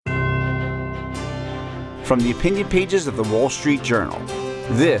From the opinion pages of the Wall Street Journal,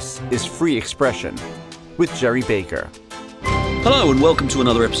 this is Free Expression with Jerry Baker. Hello and welcome to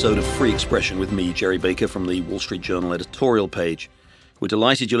another episode of Free Expression with me, Jerry Baker, from the Wall Street Journal editorial page. We're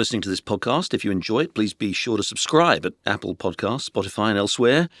delighted you're listening to this podcast. If you enjoy it, please be sure to subscribe at Apple Podcasts, Spotify and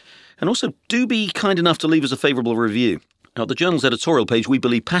elsewhere. And also do be kind enough to leave us a favourable review. Now, at the Journal's editorial page, we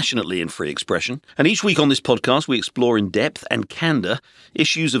believe passionately in free expression. And each week on this podcast, we explore in depth and candour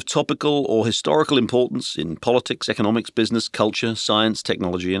issues of topical or historical importance in politics, economics, business, culture, science,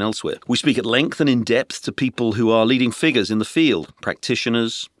 technology and elsewhere. We speak at length and in depth to people who are leading figures in the field,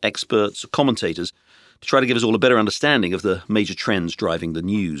 practitioners, experts, commentators, to try to give us all a better understanding of the major trends driving the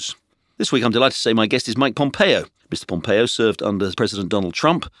news. This week, I'm delighted to say my guest is Mike Pompeo. Mr. Pompeo served under President Donald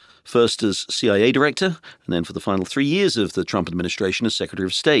Trump, first as CIA director, and then for the final 3 years of the Trump administration as Secretary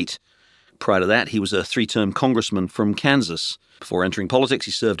of State. Prior to that, he was a 3-term congressman from Kansas. Before entering politics,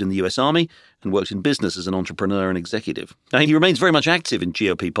 he served in the U.S. Army and worked in business as an entrepreneur and executive. Now, he remains very much active in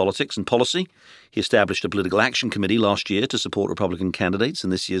GOP politics and policy. He established a political action committee last year to support Republican candidates in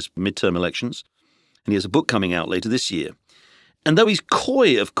this year's midterm elections. And he has a book coming out later this year. And though he's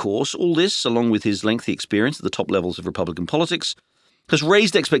coy, of course, all this, along with his lengthy experience at the top levels of Republican politics, has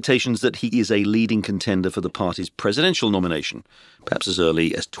raised expectations that he is a leading contender for the party's presidential nomination, perhaps as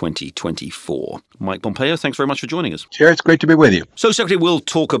early as 2024. Mike Pompeo, thanks very much for joining us. Chair, it's great to be with you. So, Secretary, we'll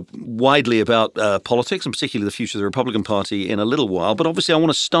talk widely about politics and particularly the future of the Republican Party in a little while, but obviously I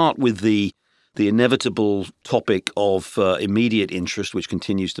want to start with the inevitable topic of immediate interest, which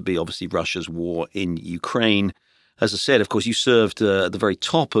continues to be obviously Russia's war in Ukraine. As I said, of course, you served at the very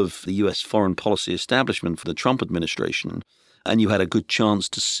top of the U.S. foreign policy establishment for the Trump administration, and you had a good chance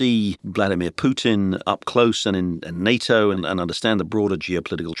to see Vladimir Putin up close and in NATO and understand the broader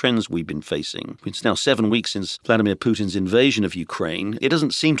geopolitical trends we've been facing. It's now 7 weeks since Vladimir Putin's invasion of Ukraine. It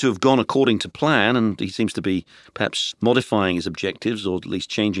doesn't seem to have gone according to plan, and he seems to be perhaps modifying his objectives or at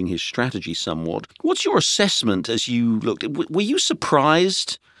least changing his strategy somewhat. What's your assessment as you looked? Were you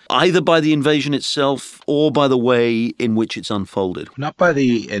surprised either by the invasion itself or by the way in which it's unfolded? Not by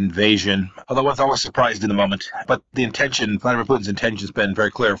the invasion, although one's always surprised in the moment. But the intention, Vladimir Putin's intention has been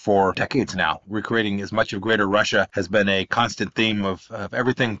very clear for decades now. Recreating as much of Greater Russia has been a constant theme of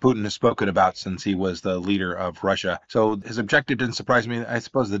everything Putin has spoken about since he was the leader of Russia. So his objective didn't surprise me. I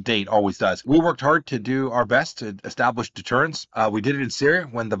suppose the date always does. We worked hard to do our best to establish deterrence. We did it in Syria.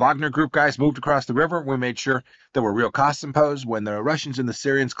 When the Wagner Group guys moved across the river, we made sure there were real costs imposed. When the Russians and the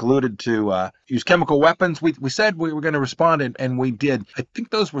Syrians colluded to use chemical weapons, we said we were going to respond, and we did. I think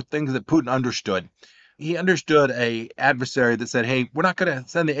those were things that Putin understood. He understood a adversary that said, hey, we're not going to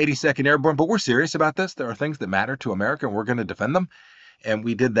send the 82nd Airborne, but we're serious about this. There are things that matter to America, and we're going to defend them. And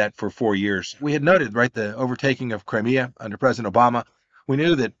we did that for 4 years. We had noted, right, the overtaking of Crimea under President Obama. We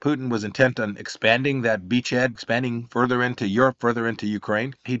knew that Putin was intent on expanding that beachhead, expanding further into Europe, further into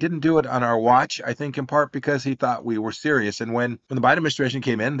Ukraine. He didn't do it on our watch, I think in part because he thought we were serious. And when the Biden administration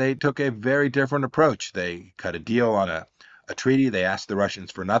came in, they took a very different approach. They cut a deal on a treaty. They asked the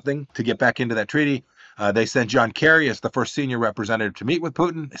Russians for nothing to get back into that treaty. They sent John Kerry as the first senior representative to meet with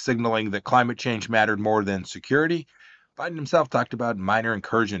Putin, signaling that climate change mattered more than security. Biden himself talked about minor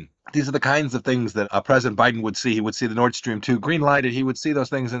incursion. These are the kinds of things that President Biden would see. He would see the Nord Stream 2 green lighted. He would see those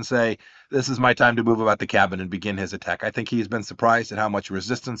things and say, this is my time to move about the cabin and begin his attack. I think he's been surprised at how much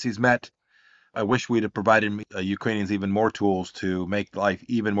resistance he's met. I wish we'd have provided Ukrainians even more tools to make life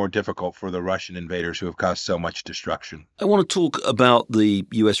even more difficult for the Russian invaders who have caused so much destruction. I want to talk about the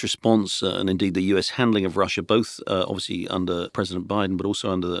U.S. response and indeed the U.S. handling of Russia, both obviously under President Biden, but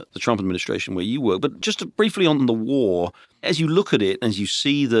also under the Trump administration where you work. But just briefly on the war, as you look at it, as you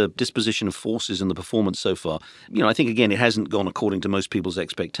see the disposition of forces and the performance so far, I think, again, it hasn't gone according to most people's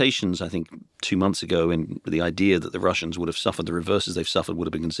expectations. I think 2 months ago, the idea that the Russians would have suffered the reverses they've suffered would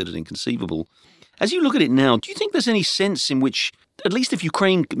have been considered inconceivable. As you look at it now, do you think there's any sense in which, at least if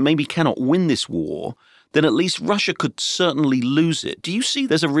Ukraine maybe cannot win this war, then at least Russia could certainly lose it? Do you see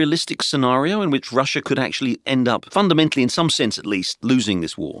there's a realistic scenario in which Russia could actually end up, fundamentally, in some sense at least, losing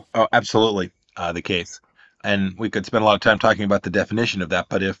this war? Oh, absolutely the case. And we could spend a lot of time talking about the definition of that.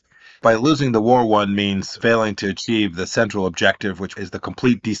 But if by losing the war one means failing to achieve the central objective, which is the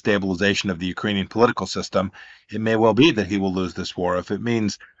complete destabilization of the Ukrainian political system, it may well be that he will lose this war. If it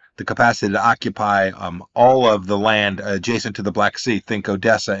means the capacity to occupy all of the land adjacent to the Black Sea, think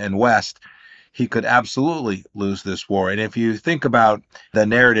Odessa and West, he could absolutely lose this war. And if you think about the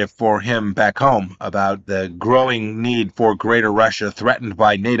narrative for him back home about the growing need for greater Russia threatened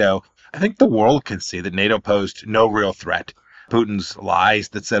by NATO, I think the world can see that NATO posed no real threat. Putin's lies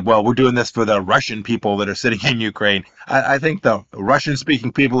that said, well, we're doing this for the Russian people that are sitting in Ukraine. I think the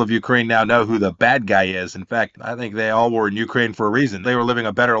Russian-speaking people of Ukraine now know who the bad guy is. In fact, I think they all were in Ukraine for a reason. They were living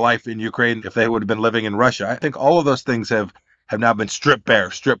a better life in Ukraine if they would have been living in Russia. I think all of those things have now been stripped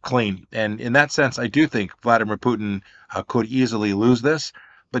bare, stripped clean. And in that sense, I do think Vladimir Putin could easily lose this.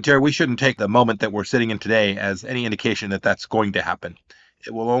 But, Jerry, we shouldn't take the moment that we're sitting in today as any indication that that's going to happen.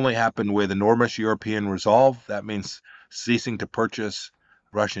 It will only happen with enormous European resolve. That means ceasing to purchase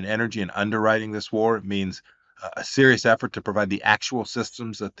Russian energy and underwriting this war. It means a serious effort to provide the actual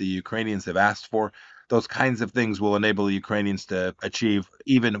systems that the Ukrainians have asked for. Those kinds of things will enable the Ukrainians to achieve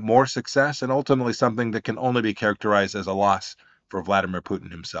even more success and ultimately something that can only be characterized as a loss for Vladimir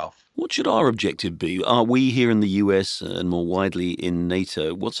Putin himself. What should our objective be? Are we here in the US and more widely in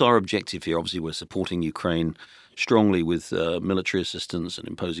NATO? What's our objective here? Obviously, we're supporting Ukraine strongly with military assistance and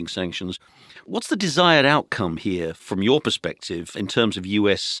imposing sanctions. What's the desired outcome here from your perspective in terms of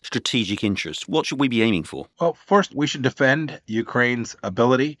US strategic interests? What should we be aiming for? Well, first, we should defend Ukraine's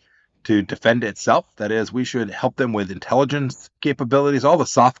ability to defend itself. That is, we should help them with intelligence capabilities, all the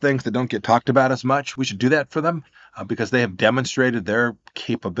soft things that don't get talked about as much. We should do that for them because they have demonstrated their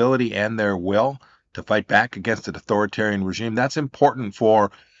capability and their will to fight back against an authoritarian regime. That's important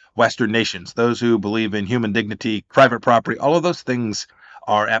for Western nations, those who believe in human dignity, private property. All of those things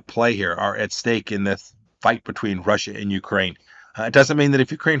are at play here, are at stake in this fight between Russia and Ukraine. It doesn't mean that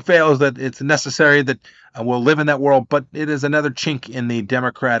if Ukraine fails that it's necessary that we'll live in that world, but it is another chink in the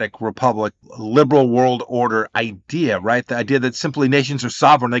democratic republic, liberal world order idea, right? The idea that simply nations are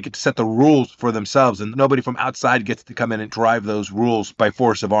sovereign, they get to set the rules for themselves, and nobody from outside gets to come in and drive those rules by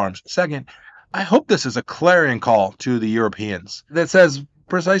force of arms. Second, I hope this is a clarion call to the Europeans that says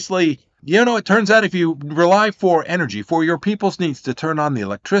precisely, it turns out if you rely for energy, for your people's needs to turn on the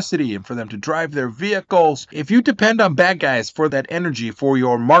electricity and for them to drive their vehicles, if you depend on bad guys for that energy for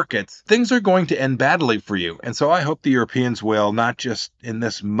your markets, things are going to end badly for you. And so I hope the Europeans will not just in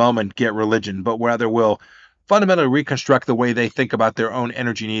this moment get religion, but rather will fundamentally reconstruct the way they think about their own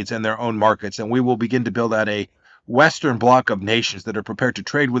energy needs and their own markets. And we will begin to build out a Western bloc of nations that are prepared to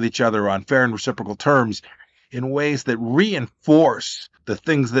trade with each other on fair and reciprocal terms in ways that reinforce the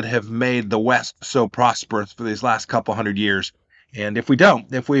things that have made the West so prosperous for these last couple hundred years. And if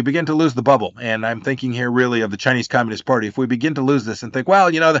we begin to lose the bubble, and I'm thinking here really of the Chinese Communist Party, if we begin to lose this and think, well,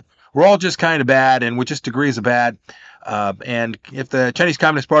 we're all just kind of bad and we just agree is bad, and if the Chinese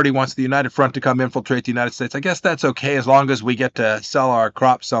Communist Party wants the United Front to come infiltrate the United States, I guess that's okay as long as we get to sell our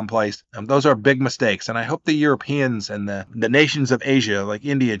crops someplace. Those are big mistakes, and I hope the Europeans and the nations of Asia like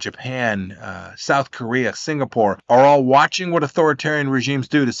India, Japan, South Korea, Singapore are all watching what authoritarian regimes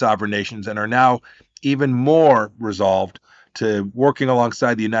do to sovereign nations and are now even more resolved to working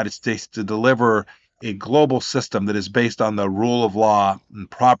alongside the United States to deliver a global system that is based on the rule of law and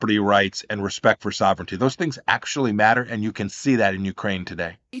property rights and respect for sovereignty. Those things actually matter, and you can see that in Ukraine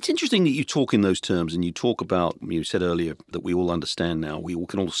today. It's interesting that you talk in those terms, and you talk about, you said earlier that we all understand now, we all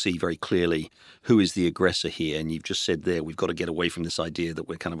can all see very clearly who is the aggressor here, and you've just said there, we've got to get away from this idea that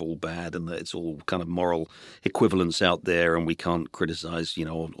we're kind of all bad and that it's all kind of moral equivalence out there and we can't criticize,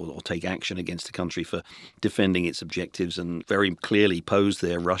 or take action against a country for defending its objectives and very clearly pose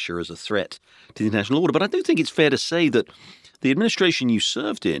there Russia as a threat to the international order. But I do think it's fair to say that the administration you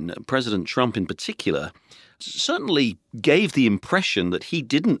served in, President Trump in particular, certainly gave the impression that he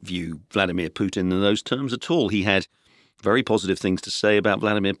didn't view Vladimir Putin in those terms at all. He had very positive things to say about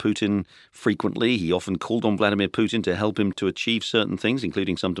Vladimir Putin frequently. He often called on Vladimir Putin to help him to achieve certain things,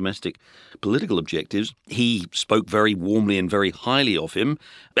 including some domestic political objectives. He spoke very warmly and very highly of him.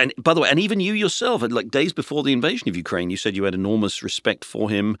 And by the way, and even you yourself, like days before the invasion of Ukraine, you said you had enormous respect for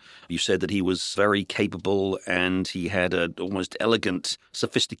him. You said that he was very capable and he had an almost elegant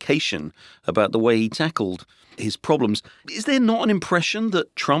sophistication about the way he tackled his problems. Is there not an impression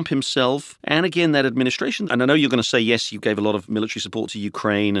that Trump himself, and again that administration, and I know you're going to say, yes, you gave a lot of military support to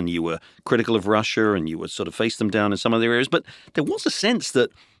Ukraine and you were critical of Russia and you were sort of faced them down in some other areas, but there was a sense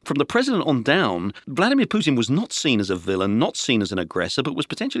that from the president on down, Vladimir Putin was not seen as a villain, not seen as an aggressor, but was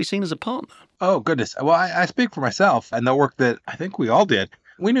potentially seen as a partner. Oh, goodness. Well, I speak for myself and the work that I think we all did.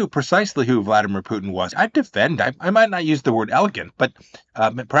 We knew precisely who Vladimir Putin was. I might not use the word elegant, but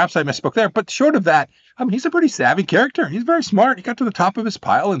perhaps I misspoke there. But short of that, he's a pretty savvy character. He's very smart. He got to the top of his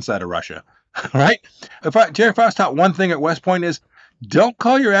pile inside of Russia, right? Jerry, if I was taught one thing at West Point is don't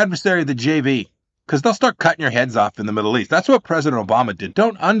call your adversary the JV because they'll start cutting your heads off in the Middle East. That's what President Obama did.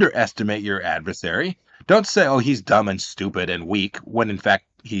 Don't underestimate your adversary. Don't say, oh, he's dumb and stupid and weak when in fact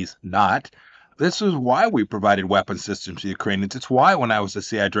he's not. This is why we provided weapon systems to the Ukrainians. It's why when I was the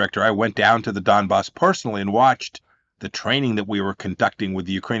CIA director, I went down to the Donbass personally and watched the training that we were conducting with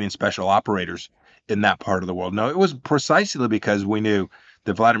the Ukrainian special operators in that part of the world. No, it was precisely because we knew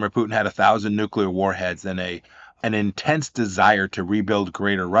that Vladimir Putin had 1,000 nuclear warheads and an intense desire to rebuild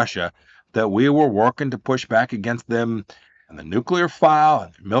Greater Russia, that we were working to push back against them and the nuclear file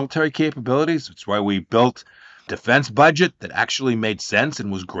and military capabilities. That's why we built defense budget that actually made sense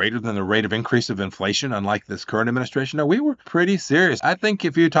and was greater than the rate of increase of inflation, unlike this current administration. No, we were pretty serious. I think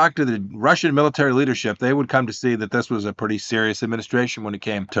if you talk to the Russian military leadership, they would come to see that this was a pretty serious administration when it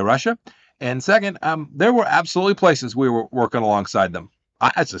came to Russia. And second, there were absolutely places we were working alongside them.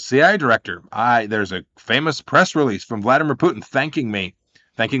 As a CIA director, there's a famous press release from Vladimir Putin thanking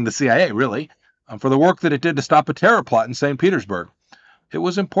the CIA, really, for the work that it did to stop a terror plot in St. Petersburg. It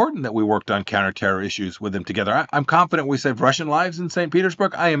was important that we worked on counterterror issues with him together. I'm confident we saved Russian lives in St.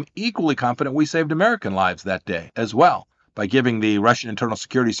 Petersburg. I am equally confident we saved American lives that day as well, by giving the Russian internal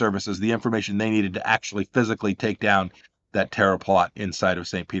security services the information they needed to actually physically take down that terror plot inside of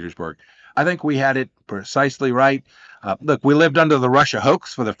St. Petersburg. I think we had it precisely right. Look, we lived under the Russia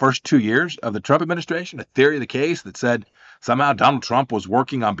hoax for the first 2 years of the Trump administration, a theory of the case that said somehow Donald Trump was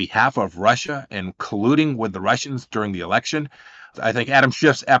working on behalf of Russia and colluding with the Russians during the election. I think Adam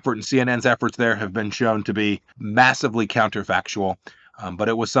Schiff's effort and CNN's efforts there have been shown to be massively counterfactual, but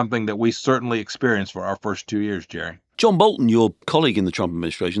it was something that we certainly experienced for our first 2 years, Jerry. John Bolton, your colleague in the Trump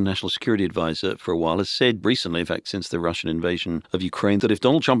administration, national security advisor for a while, has said recently, in fact, since the Russian invasion of Ukraine, that if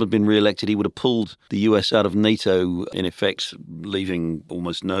Donald Trump had been re-elected, he would have pulled the US out of NATO, in effect, leaving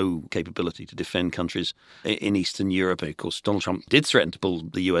almost no capability to defend countries in Eastern Europe. Of course, Donald Trump did threaten to pull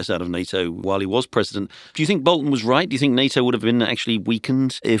the US out of NATO while he was president. Do you think Bolton was right? Do you think NATO would have been actually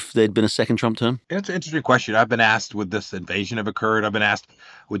weakened if there'd been a second Trump term? It's an interesting question. I've been asked, would this invasion have occurred? I've been asked,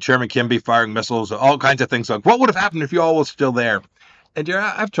 would Chairman Kim be firing missiles? All kinds of things. Like, what would have happened if you all was still there? And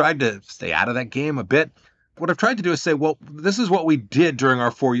I've tried to stay out of that game a bit. What I've tried to do is say, well, this is what we did during our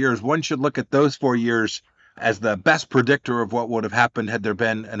 4 years. One should look at those 4 years as the best predictor of what would have happened had there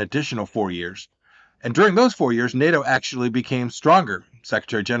been an additional 4 years. And during those 4 years, NATO actually became stronger.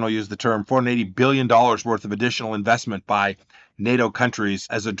 Secretary General used the term $480 billion worth of additional investment by NATO countries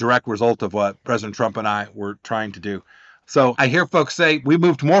as a direct result of what President Trump and I were trying to do. So I hear folks say we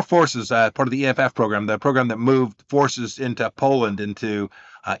moved more forces, part of the EFF program, the program that moved forces into Poland, into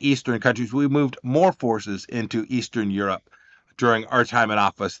Eastern countries. We moved more forces into Eastern Europe during our time in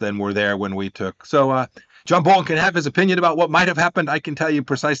office than were there when we took. So John Bolton can have his opinion about what might have happened. I can tell you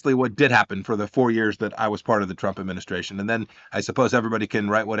precisely what did happen for the 4 years that I was part of the Trump administration. And then I suppose everybody can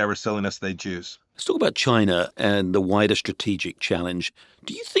write whatever silliness they choose. Let's talk about China and the wider strategic challenge.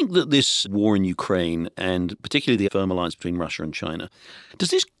 Do you think that this war in Ukraine, and particularly the firm alliance between Russia and China, does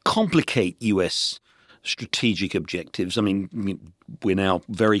this complicate U.S. strategic objectives? I mean, we're now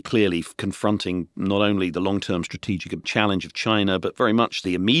very clearly confronting not only the long-term strategic challenge of China, but very much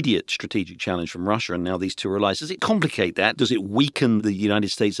the immediate strategic challenge from Russia, and now these two are allies. Does it complicate that? Does it weaken the United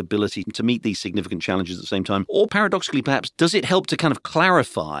States' ability to meet these significant challenges at the same time? Or paradoxically, perhaps, does it help to kind of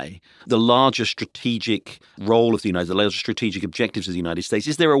clarify the larger strategic role of the United States, the larger strategic objectives of the United States?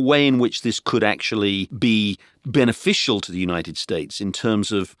 Is there a way in which this could actually be beneficial to the United States in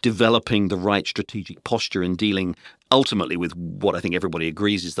terms of developing the right strategic posture in dealing ultimately with what I think everybody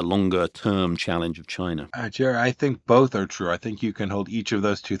agrees is the longer-term challenge of China? Jerry, I think both are true. I think you can hold each of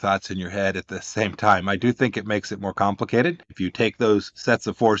those two thoughts in your head at the same time. I do think it makes it more complicated. If you take those sets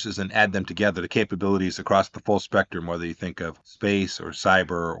of forces and add them together, the capabilities across the full spectrum, whether you think of space or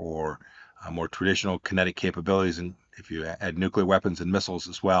cyber or more traditional kinetic capabilities, and if you add nuclear weapons and missiles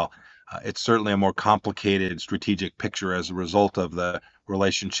as well, it's certainly a more complicated strategic picture as a result of the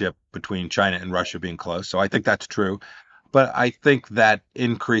relationship between China and Russia being close. So I think that's true. But I think that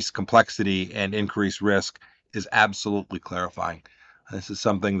increased complexity and increased risk is absolutely clarifying. This is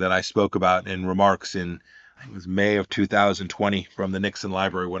something that I spoke about in remarks in, I think it was May of 2020 from the Nixon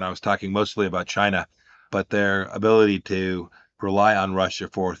Library, when I was talking mostly about China, but their ability to rely on Russia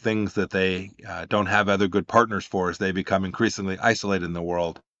for things that they don't have other good partners for as they become increasingly isolated in the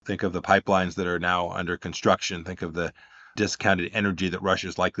world. Think of the pipelines that are now under construction. Think of the discounted energy that Russia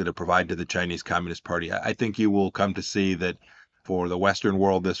is likely to provide to the Chinese Communist Party. I think you will come to see that for the Western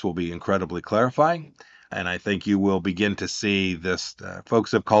world, this will be incredibly clarifying. And I think you will begin to see this,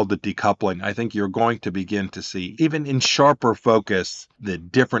 folks have called it decoupling. I think you're going to begin to see, even in sharper focus, the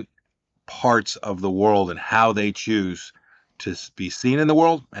different parts of the world and how they choose to be seen in the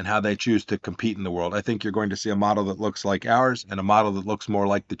world and how they choose to compete in the world. I think you're going to see a model that looks like ours and a model that looks more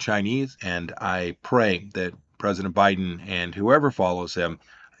like the Chinese. And I pray that President Biden and whoever follows him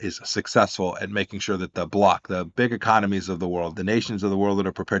is successful at making sure that the bloc, the big economies of the world, the nations of the world that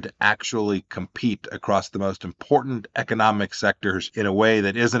are prepared to actually compete across the most important economic sectors in a way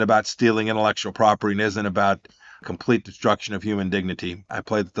that isn't about stealing intellectual property and isn't about complete destruction of human dignity. I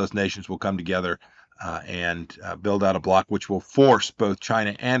play that those nations will come together and build out a bloc which will force both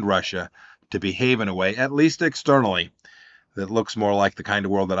China and Russia to behave in a way, at least externally, that looks more like the kind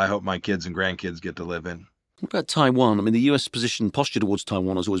of world that I hope my kids and grandkids get to live in. What about Taiwan? I mean, the U.S. posture towards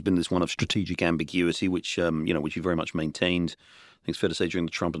Taiwan has always been this one of strategic ambiguity, which you very much maintained. I think it's fair to say during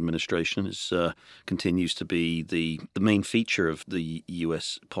the Trump administration, it continues to be the main feature of the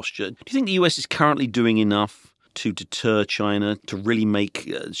U.S. posture. Do you think the U.S. is currently doing enough to deter China, to really make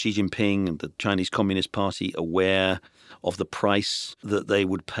Xi Jinping and the Chinese Communist Party aware of the price that they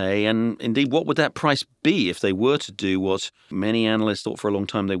would pay? And indeed, what would that price be if they were to do what many analysts thought for a long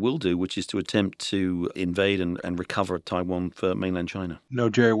time they will do, which is to attempt to invade and recover Taiwan for mainland China? No,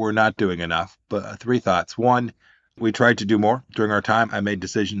 Jerry, we're not doing enough. But three thoughts. One, we tried to do more during our time. I made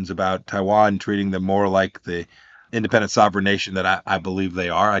decisions about Taiwan, treating them more like the independent sovereign nation that I believe they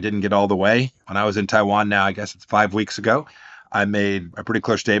are. I didn't get all the way. When I was in Taiwan now, I guess it's 5 weeks ago, I made a pretty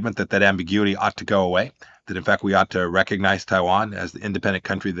clear statement that ambiguity ought to go away, that in fact we ought to recognize Taiwan as the independent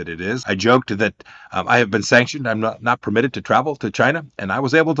country that it is. I joked that I have been sanctioned. I'm not permitted to travel to China, and I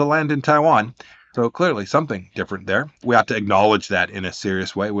was able to land in Taiwan. So clearly something different there. We ought to acknowledge that in a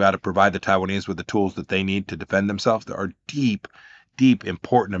serious way. We ought to provide the Taiwanese with the tools that they need to defend themselves. There are deep,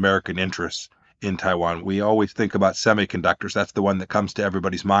 important American interests in Taiwan. We always think about semiconductors. That's the one that comes to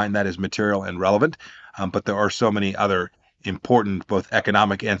everybody's mind. That is material and relevant. But there are so many other important both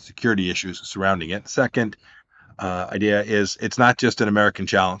economic and security issues surrounding it. Second idea is it's not just an American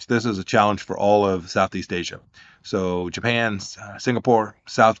challenge. This is a challenge for all of Southeast Asia. So Japan, Singapore,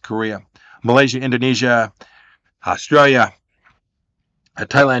 South Korea, Malaysia, Indonesia, Australia,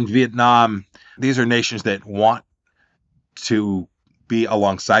 Thailand, Vietnam. These are nations that want to be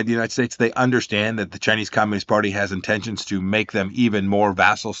alongside the United States. They understand that the Chinese Communist Party has intentions to make them even more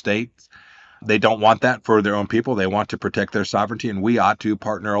vassal states. They don't want that for their own people. They want to protect their sovereignty, and we ought to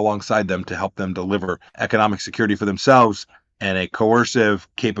partner alongside them to help them deliver economic security for themselves and a coercive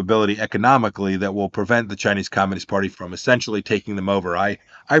capability economically that will prevent the Chinese Communist Party from essentially taking them over. I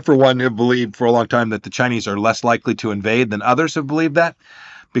for one, have believed for a long time that the Chinese are less likely to invade than others have believed that,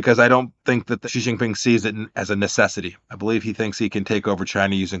 because I don't think that Xi Jinping sees it as a necessity. I believe he thinks he can take over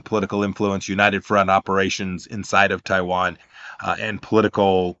China using political influence, united front operations inside of Taiwan, and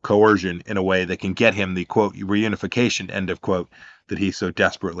political coercion in a way that can get him the, quote, reunification, end of quote, that he so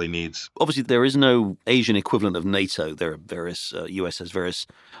desperately needs. Obviously, there is no Asian equivalent of NATO. There are various, US has various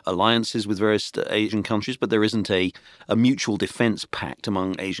alliances with various Asian countries, but there isn't a mutual defense pact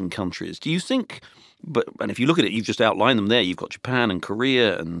among Asian countries. Do you think, and if you look at it, you've just outlined them there. You've got Japan and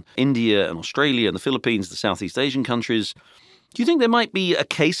Korea and India and Australia and the Philippines, the Southeast Asian countries. Do you think there might be a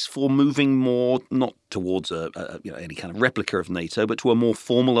case for moving more, not towards any kind of replica of NATO, but to a more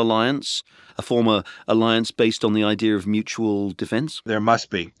formal alliance, a former alliance based on the idea of mutual defense? There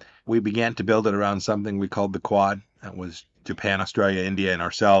must be. We began to build it around something we called the Quad. That was Japan, Australia, India, and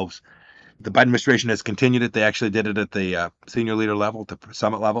ourselves. The Biden administration has continued it. They actually did it at the senior leader level, the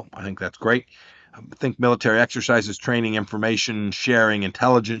summit level. I think that's great. I think military exercises, training, information sharing,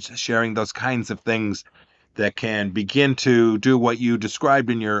 intelligence sharing, those kinds of things that can begin to do what you described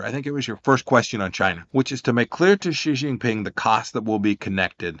in I think it was your first question on China, which is to make clear to Xi Jinping the cost that will be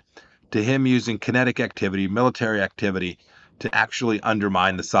connected to him using kinetic activity, military activity, to actually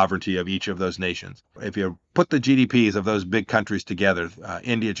undermine the sovereignty of each of those nations. If you put the GDPs of those big countries together,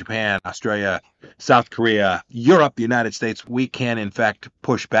 India, Japan, Australia, South Korea, Europe, the United States, we can in fact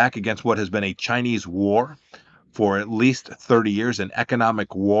push back against what has been a Chinese war for at least 30 years, an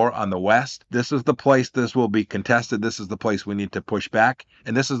economic war on the West. This is the place this will be contested. This is the place we need to push back.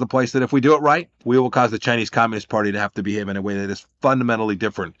 And this is the place that if we do it right, we will cause the Chinese Communist Party to have to behave in a way that is fundamentally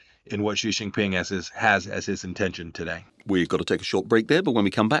different in what Xi Jinping has as his intention today. We've got to take a short break there, but when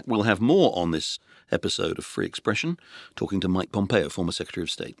we come back, we'll have more on this episode of Free Expression, talking to Mike Pompeo, former Secretary of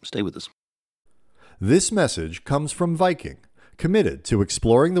State. Stay with us. This message comes from Viking, committed to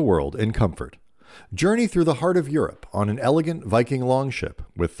exploring the world in comfort. Journey through the heart of Europe on an elegant Viking longship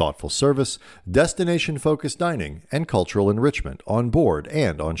with thoughtful service, destination-focused dining, and cultural enrichment on board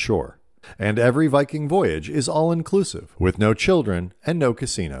and on shore. And every Viking voyage is all-inclusive, with no children and no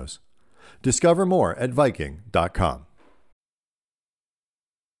casinos. Discover more at Viking.com.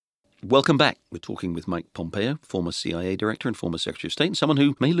 Welcome back. We're talking with Mike Pompeo, former CIA director and former Secretary of State, and someone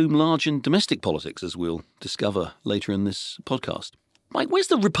who may loom large in domestic politics, as we'll discover later in this podcast. Mike, where's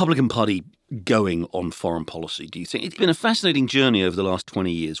the Republican Party going on foreign policy, do you think? It's been a fascinating journey over the last 20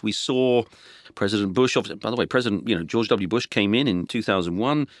 years. We saw President Bush, by the way, George W. Bush came in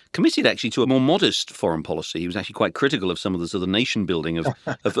 2001, committed actually to a more modest foreign policy. He was actually quite critical of some of the sort of nation building of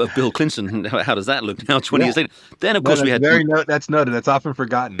Bill Clinton. How does that look now, 20 years later? Then, of course, we had... That's noted. That's often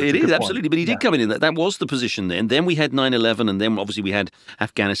forgotten. It is, absolutely. But he did come in. That was the position then. Then we had 9/11, and then obviously we had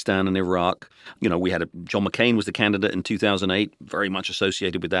Afghanistan and Iraq. We had John McCain was the candidate in 2008, very much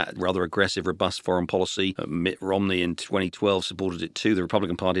associated with that rather aggressive, robust foreign policy. Mitt Romney in 2012 supported it too. The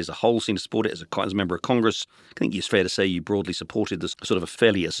Republican Party as a whole seemed to support it as a member of Congress. I think it's fair to say you broadly supported this sort of a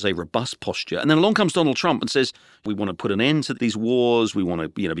fairly, as I say, robust posture. And then along comes Donald Trump and says, we want to put an end to these wars. We want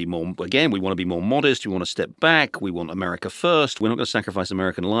to, be more, again, we want to be more modest. We want to step back. We want America first. We're not going to sacrifice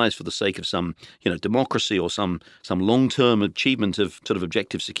American lives for the sake of some, democracy or some long-term achievement of sort of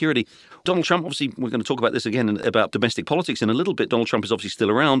objective security. Donald Trump, obviously, we're going to talk about this again about domestic politics in a little bit. Donald Trump is obviously still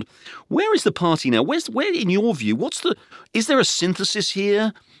around. Where is the party now? Where, in your view, is there a synthesis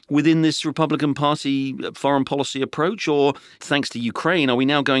here within this Republican Party foreign policy approach? Or thanks to Ukraine, are we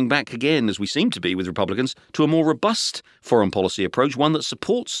now going back again, as we seem to be with Republicans, to a more robust foreign policy approach, one that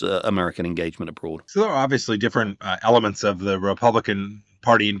supports American engagement abroad? So there are obviously different elements of the Republican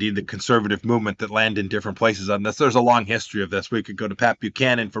Party, indeed the conservative movement, that land in different places on this. There's a long history of this. We could go to Pat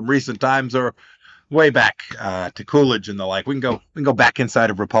Buchanan from recent times or way back to Coolidge and the like. We can go back inside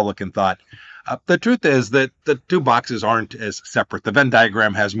of Republican thought. The truth is that the two boxes aren't as separate. The Venn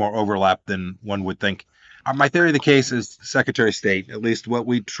diagram has more overlap than one would think. My theory of the case is Secretary of State, at least what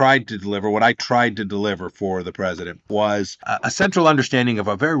I tried to deliver for the president, was a central understanding of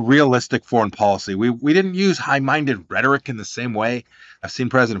a very realistic foreign policy. We didn't use high-minded rhetoric in the same way. I've seen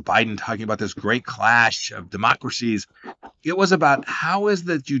President Biden talking about this great clash of democracies. It was about how is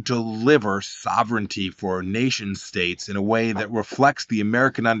that you deliver sovereignty for nation states in a way that reflects the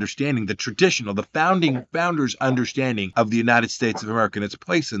American understanding, the traditional, the founders' understanding of the United States of America and its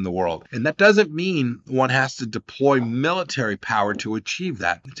place in the world. And that doesn't mean one has to deploy military power to achieve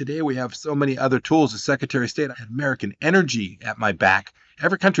that. Today we have so many other tools. As Secretary of State, I had American energy at my back.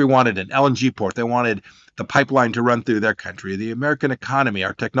 Every country wanted an LNG port. They wanted the pipeline to run through their country. The American economy,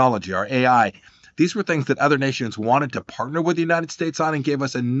 our technology, our AI. These were things that other nations wanted to partner with the United States on and gave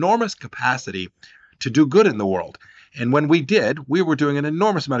us enormous capacity to do good in the world. And when we did, we were doing an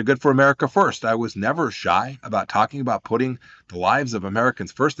enormous amount of good for America first. I was never shy about talking about putting the lives of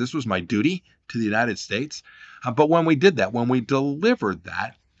Americans first. This was my duty to the United States. But when we did that, when we delivered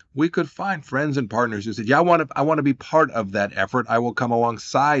that, we could find friends and partners who said, yeah, I want to be part of that effort. I will come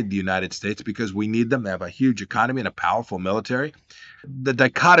alongside the United States because we need them. They have a huge economy and a powerful military. The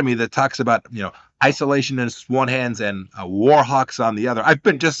dichotomy that talks about, isolationists one hand and war hawks on the other. I've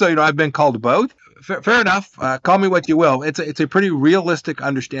been called both. Fair enough. Call me what you will. It's a pretty realistic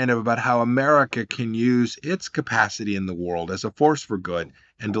understanding about how America can use its capacity in the world as a force for good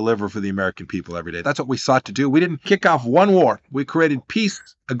and deliver for the American people every day. That's what we sought to do. We didn't kick off one war. We created peace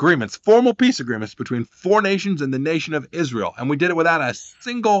agreements, formal peace agreements between four nations and the nation of Israel. And we did it without a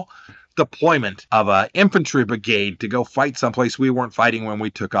single deployment of an infantry brigade to go fight someplace we weren't fighting when we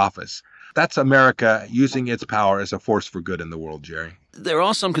took office. That's America using its power as a force for good in the world, Jerry. There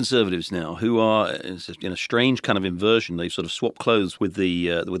are some conservatives now who are in a strange kind of inversion. They've sort of swapped clothes with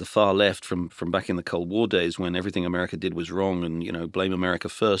the far left from back in the Cold War days when everything America did was wrong and, blame America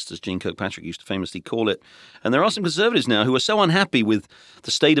first, as Gene Kirkpatrick used to famously call it. And there are some conservatives now who are so unhappy with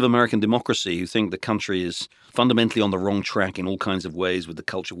the state of American democracy, who think the country is fundamentally on the wrong track in all kinds of ways with the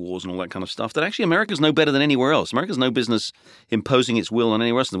culture wars and all that kind of stuff, that actually America's no better than anywhere else. America's no business imposing its will on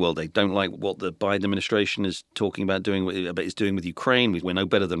anywhere else in the world. They don't like what the Biden administration is talking about doing with Ukraine. We're no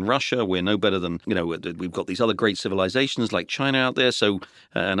better than Russia. We're no better than, we've got these other great civilizations like China out there. So,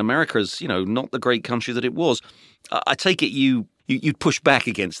 and America's, not the great country that it was. I take it you'd push back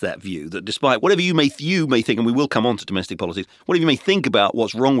against that view, that despite whatever you may think, and we will come on to domestic politics, whatever you may think about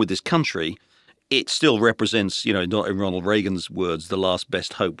what's wrong with this country, it still represents, in Ronald Reagan's words, the last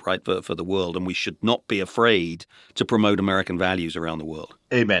best hope, right, for the world. And we should not be afraid to promote American values around the world.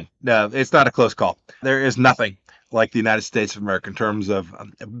 Amen. No, it's not a close call. There is nothing like the United States of America in terms of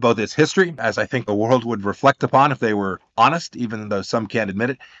both its history, as I think the world would reflect upon if they were honest, even though some can't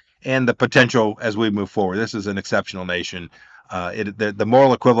admit it, and the potential as we move forward. This is an exceptional nation. The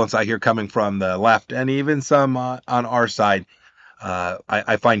moral equivalence I hear coming from the left and even some on our side,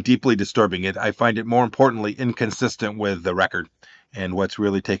 I find deeply disturbing. I find it, more importantly, inconsistent with the record and what's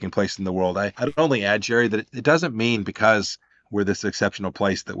really taking place in the world. I'd only add, Jerry, that it doesn't mean because we're this exceptional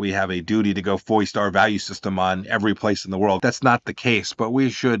place that we have a duty to go foist our value system on every place in the world. That's not the case, but we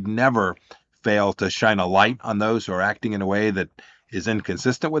should never fail to shine a light on those who are acting in a way that is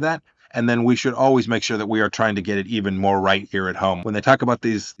inconsistent with that. And then we should always make sure that we are trying to get it even more right here at home. When they talk about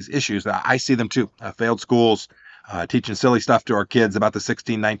these issues, I see them too. Failed schools, teaching silly stuff to our kids about the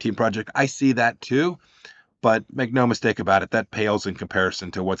 1619 Project. I see that too. But make no mistake about it, that pales in comparison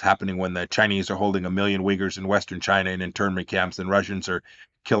to what's happening when the Chinese are holding 1 million Uyghurs in Western China in internment camps and Russians are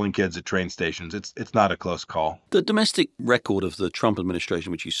killing kids at train stations. It's not a close call. The domestic record of the Trump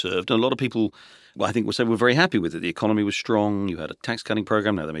administration, which you served, and a lot of people, well, I think, will say we're very happy with it. The economy was strong. You had a tax-cutting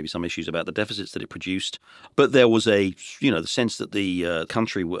program. Now, there may be some issues about the deficits that it produced. But there was the sense that the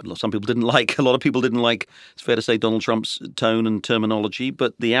country, some people didn't like, a lot of people didn't like, it's fair to say, Donald Trump's tone and terminology.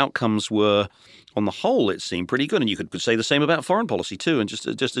 But the outcomes were, on the whole, it seemed pretty good. And you could say the same about foreign policy, too. And just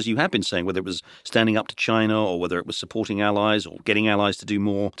as you have been saying, whether it was standing up to China or whether it was supporting allies or getting allies to do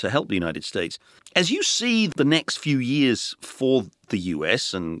more to help the United States. As you see the next few years for the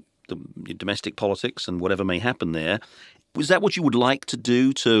US and the domestic politics and whatever may happen there, is that what you would like to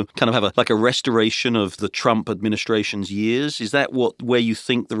do, to kind of have a restoration of the Trump administration's years? Is that where you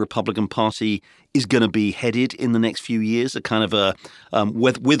think the Republican Party is going to be headed in the next few years? A kind of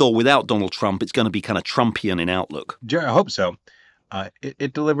with or without Donald Trump, it's going to be kind of Trumpian in outlook. Jerry, I hope so.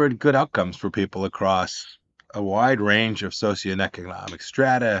 It delivered good outcomes for people across a wide range of socioeconomic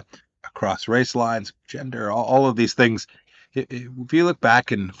strata, across race lines, gender, all of these things. If you look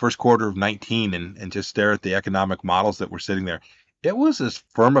back in the first quarter of 19 and just stare at the economic models that were sitting there, it was as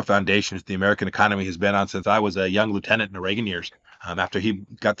firm a foundation as the American economy has been on since I was a young lieutenant in the Reagan years, after he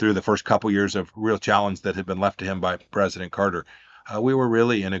got through the first couple years of real challenge that had been left to him by President Carter. We were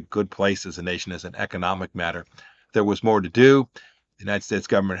really in a good place as a nation as an economic matter. There was more to do. The United States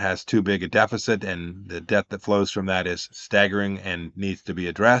government has too big a deficit, and the debt that flows from that is staggering and needs to be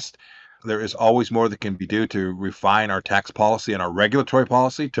addressed. There is always more that can be done to refine our tax policy and our regulatory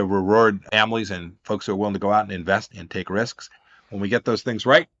policy to reward families and folks who are willing to go out and invest and take risks. When we get those things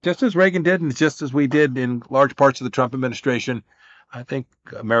right, just as Reagan did and just as we did in large parts of the Trump administration, I think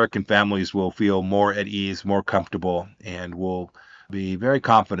American families will feel more at ease, more comfortable, and will be very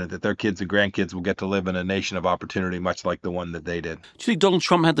confident that their kids and grandkids will get to live in a nation of opportunity much like the one that they did. Do you think Donald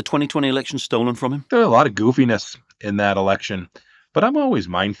Trump had the 2020 election stolen from him? There's a lot of goofiness in that election, but I'm always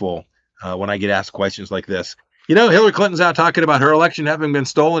mindful when I get asked questions like this. Hillary Clinton's out talking about her election having been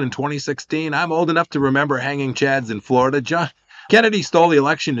stolen in 2016. I'm old enough to remember hanging chads in Florida. John Kennedy stole the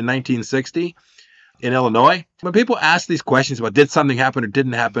election in 1960 in Illinois. When people ask these questions about did something happen or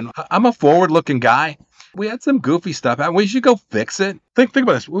didn't happen, I'm a forward-looking guy. We had some goofy stuff happen. We should go fix it. Think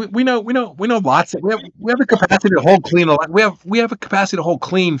about this. We know lots. We have a capacity to hold clean. We have a capacity to hold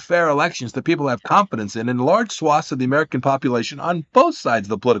clean, fair elections that people have confidence in. And large swaths of the American population on both sides of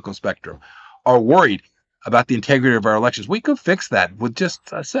the political spectrum are worried about the integrity of our elections. We could fix that with just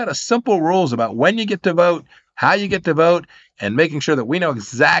a set of simple rules about when you get to vote, how you get to vote, and making sure that we know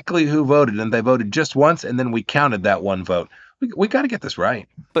exactly who voted and they voted just once, and then we counted that one vote. We got to get this right.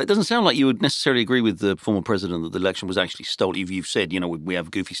 But it doesn't sound like you would necessarily agree with the former president that the election was actually stolen. You've said, we have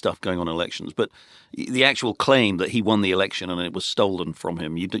goofy stuff going on in elections, but the actual claim that he won the election and it was stolen from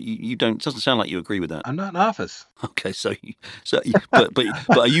him, you don't. It doesn't sound like you agree with that. I'm not in office. Okay,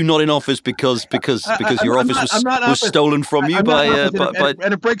 but are you not in office because your office was stolen from you by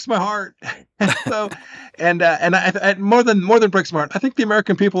and it breaks my heart. So, and I more than breaks my heart, I think the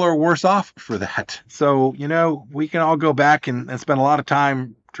American people are worse off for that. So, we can all go back and spend a lot of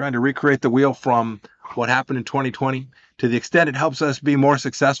time trying to recreate the wheel from what happened in 2020 to the extent it helps us be more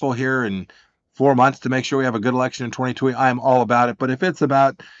successful here in 4 months to make sure we have a good election in 2020. I am all about it. But if it's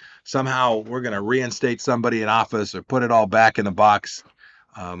about somehow we're going to reinstate somebody in office or put it all back in the box,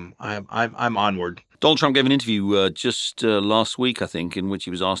 I'm onward. Donald Trump gave an interview just last week, I think, in which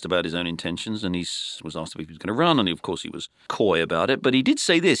he was asked about his own intentions, and he was asked if he was going to run, and of course he was coy about it. But he did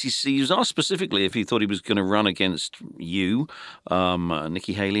say this. He was asked specifically if he thought he was going to run against you,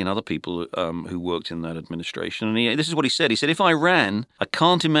 Nikki Haley, and other people who worked in that administration. And this is what he said. He said, if I ran, I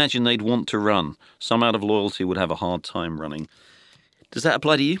can't imagine they'd want to run. Some out of loyalty would have a hard time running. Does that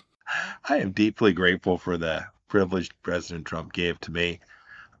apply to you? I am deeply grateful for the privilege President Trump gave to me.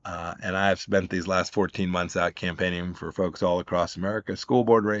 And I have spent these last 14 months out campaigning for folks all across America, school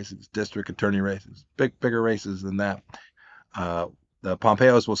board races, district attorney races, bigger races than that. The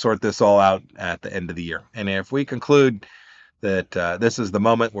Pompeos will sort this all out at the end of the year. And if we conclude that this is the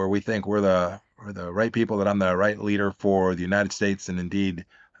moment where we think we're the right people, that I'm the right leader for the United States and indeed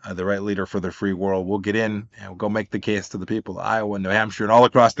the right leader for the free world, we'll get in and we'll go make the case to the people of Iowa, New Hampshire, and all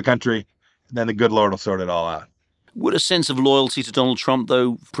across the country. And then the good Lord will sort it all out. Would a sense of loyalty to Donald Trump,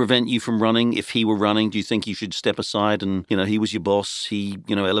 though, prevent you from running? If he were running, do you think you should step aside and, he was your boss, he,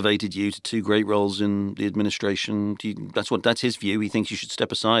 elevated you to two great roles in the administration? That's his view. He thinks you should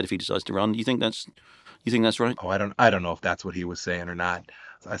step aside if he decides to run. Do you think that's right? Oh, I don't know if that's what he was saying or not.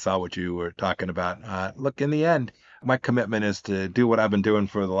 I saw what you were talking about. Look, in the end, my commitment is to do what I've been doing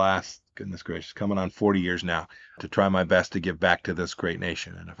for the last, goodness gracious, coming on 40 years now, to try my best to give back to this great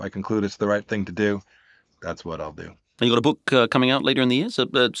nation. And if I conclude it's the right thing to do, that's what I'll do. And you got a book coming out later in the year, so,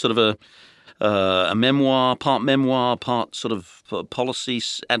 sort of a memoir, part sort of policy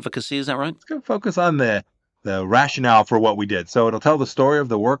advocacy. Is that right? It's going to focus on the rationale for what we did. So it'll tell the story of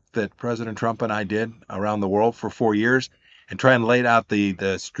the work that President Trump and I did around the world for 4 years, and try and lay out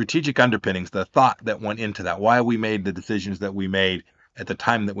the strategic underpinnings, the thought that went into that, why we made the decisions that we made at the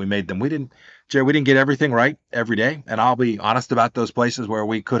time that we made them. We didn't get everything right every day, and I'll be honest about those places where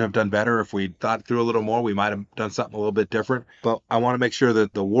we could have done better. If we thought through a little more, we might have done something a little bit different. But I want to make sure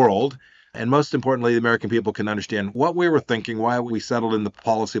that the world, and most importantly, the American people, can understand what we were thinking, why we settled in the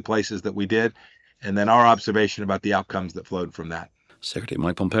policy places that we did, and then our observation about the outcomes that flowed from that. Secretary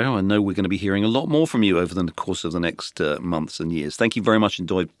Mike Pompeo, I know we're going to be hearing a lot more from you over the course of the next months and years. Thank you very much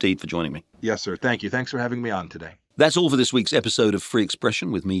indeed for joining me. Yes, sir. Thank you. Thanks for having me on today. That's all for this week's episode of Free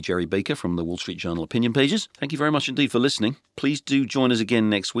Expression with me, Jerry Baker, from the Wall Street Journal opinion pages. Thank you very much indeed for listening. Please do join us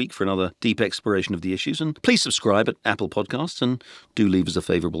again next week for another deep exploration of the issues. And please subscribe at Apple Podcasts and do leave us a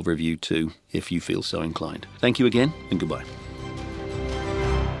favourable review too, if you feel so inclined. Thank you again and goodbye.